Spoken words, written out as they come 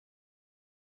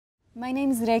My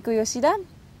name is Reiko Yoshida.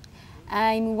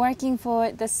 I'm working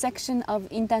for the section of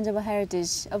Intangible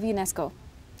Heritage of UNESCO,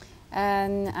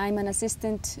 and I'm an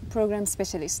assistant program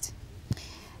specialist.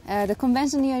 The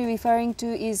convention you're referring to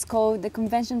is called the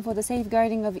Convention for the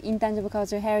Safeguarding of Intangible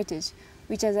Cultural Heritage,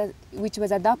 which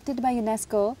was adopted by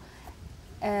UNESCO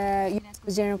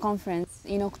General Conference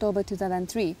in October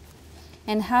 2003.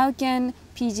 And how can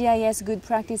PGIS good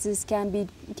practices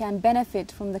can benefit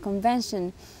from the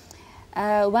convention?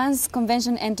 Once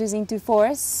convention enters into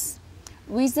force,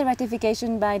 with the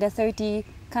ratification by the 30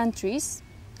 countries,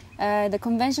 the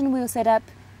convention will set up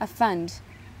a fund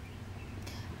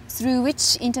through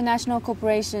which international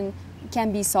cooperation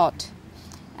can be sought.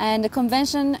 And the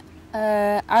convention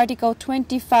Article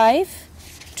 25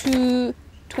 to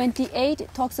 28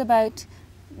 talks about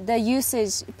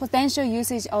the potential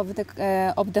usage of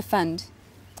the fund.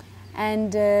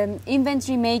 And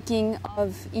inventory making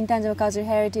of intangible cultural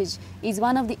heritage is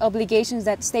one of the obligations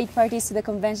that state parties to the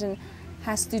convention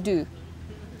has to do.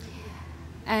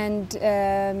 And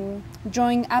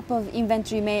drawing up of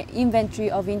inventory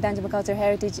of intangible cultural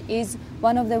heritage is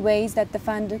one of the ways that the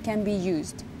fund can be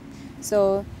used.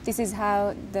 So this is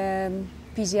how the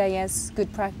PGIS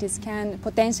good practice can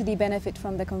potentially benefit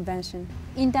from the convention.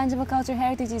 Intangible cultural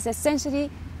heritage is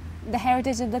essentially the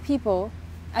heritage of the people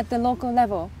at the local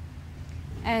level.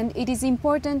 And it is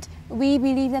important, we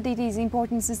believe that it is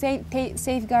important to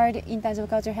safeguard intangible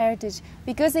cultural heritage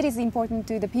because it is important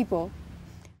to the people.